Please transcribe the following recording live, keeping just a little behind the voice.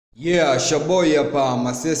Yeah, shaboy hapa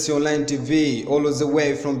Mazoezi Online TV all the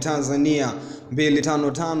way from Tanzania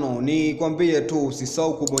 255. Ni kwambie tu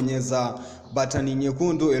usisahau kubonyeza button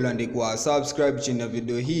nyekundu iliyoandikwa subscribe chini ya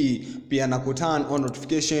video hii, pia na kuturn on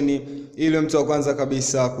notification ili mtu wa kwanza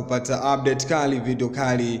kabisa kupata update kali, video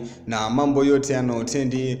kali na mambo yote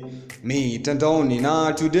yanayotendi mitandaoni.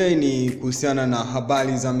 Na today ni kuhusiana na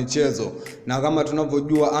habari za michezo, na kama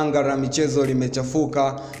tunavyojua anga la michezo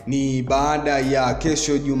limechafuka ni baada ya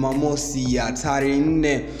kesho Jumamosi ya tarehe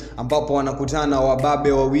 4 ambapo wanakutana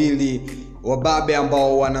wababe wawili, wababe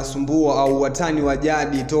ambao wanasumbua au watani wa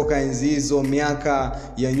jadi toka enzi hizo miaka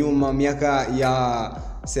ya nyuma, miaka ya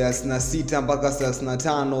 36 mpaka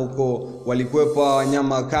 35 huko walikuwepo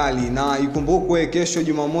wanyama kali. Na ikumbukwe kesho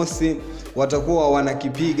Jumamosi watakuwa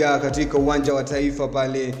wanakipiga katika uwanja wa taifa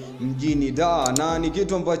pale mjini Dar, na ni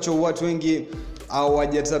kitu ambacho watu wengi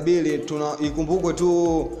hawajatabiri. Ikumbukwe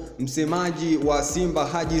tu msemaji wa Simba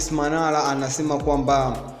Haji Manara anasema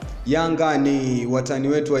kwamba Yanga ni watani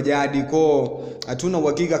wetu wa jadi, kwa hatuna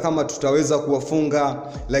uhakika kama tutaweza kuwafunga,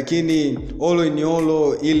 lakini all in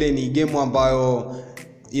all ile ni game ambayo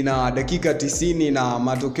ina dakika 90 na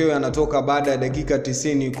matokeo yanatoka baada ya dakika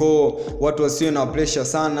 90. Kwa watu wasio na pressure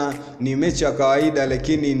sana, ni mechi ya kawaida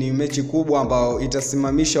lakini ni mechi kubwa ambayo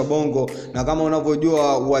itasimamisha bongo. Na kama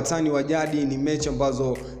unavyojua watani wa jadi ni mechi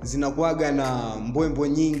ambazo zinakuaga na mbwembwe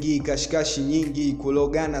nyingi, kashikashi nyingi,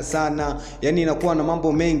 kulogana sana, yani inakuwa na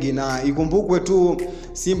mambo mengi. Na ikumbukwe tu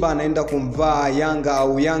Simba anaenda kumvaa Yanga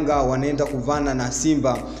au Yanga wanaenda kuvana na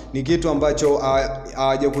Simba, ni kitu ambacho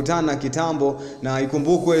hawajakutana kitambo. Na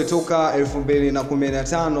ikumbukwe toka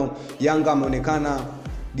 2015 Yanga ameonekana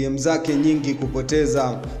game zake nyingi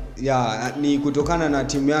kupoteza, ni kutokana na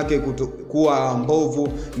timu yake kuwa mbovu,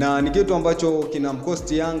 na ni kitu ambacho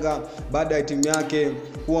kinamkosti Yanga baada ya timu yake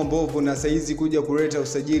kuwa mbovu na saizi kuja kuleta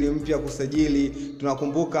usajili mpya kusajili.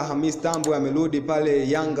 Tunakumbuka Hamis Tambo amerudi pale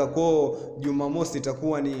Yanga, kwa Jumamosi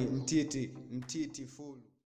itakuwa ni mtiti full.